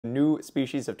New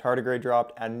species of tardigrade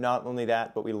dropped, and not only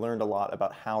that, but we learned a lot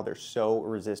about how they're so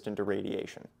resistant to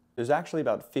radiation. There's actually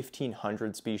about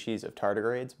 1,500 species of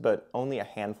tardigrades, but only a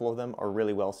handful of them are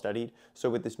really well studied. So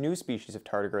with this new species of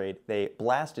tardigrade, they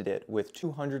blasted it with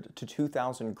 200 to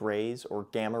 2,000 grays or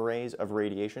gamma rays of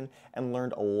radiation and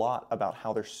learned a lot about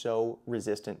how they're so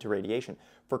resistant to radiation.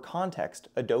 For context,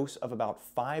 a dose of about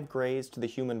 5 grays to the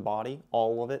human body,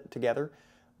 all of it together,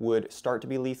 would start to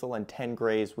be lethal, and 10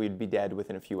 grays we'd be dead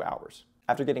within a few hours.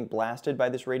 After getting blasted by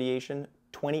this radiation,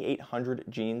 2,800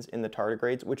 genes in the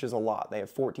tardigrades, which is a lot, they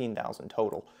have 14,000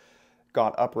 total,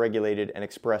 got upregulated and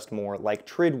expressed more, like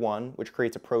TRID1, which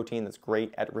creates a protein that's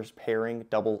great at repairing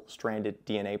double-stranded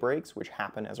DNA breaks, which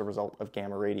happen as a result of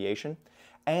gamma radiation,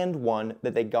 and one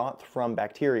that they got from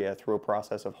bacteria through a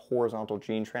process of horizontal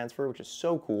gene transfer, which is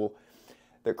so cool,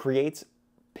 that creates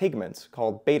pigments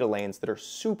called betalains that are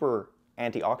super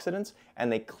antioxidants,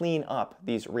 and they clean up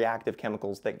these reactive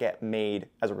chemicals that get made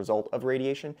as a result of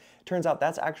radiation. Turns out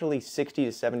that's actually 60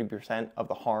 to 70% of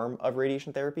the harm of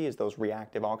radiation therapy is those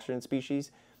reactive oxygen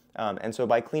species. And so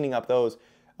by cleaning up those,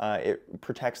 it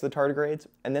protects the tardigrades.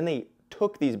 And then they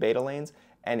took these betalains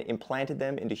and implanted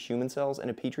them into human cells in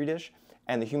a petri dish,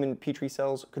 and the human petri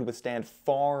cells could withstand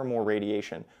far more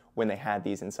radiation when they had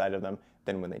these inside of them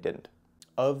than when they didn't.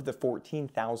 Of the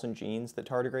 14,000 genes that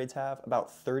tardigrades have, about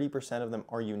 30% of them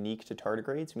are unique to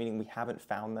tardigrades, meaning we haven't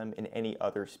found them in any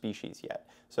other species yet.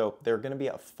 So they're going to be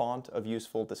a font of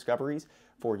useful discoveries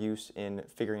for use in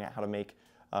figuring out how to make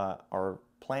our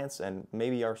plants and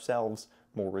maybe ourselves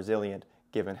more resilient,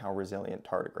 given how resilient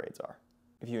tardigrades are.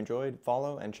 If you enjoyed,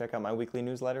 follow and check out my weekly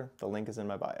newsletter. The link is in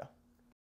my bio.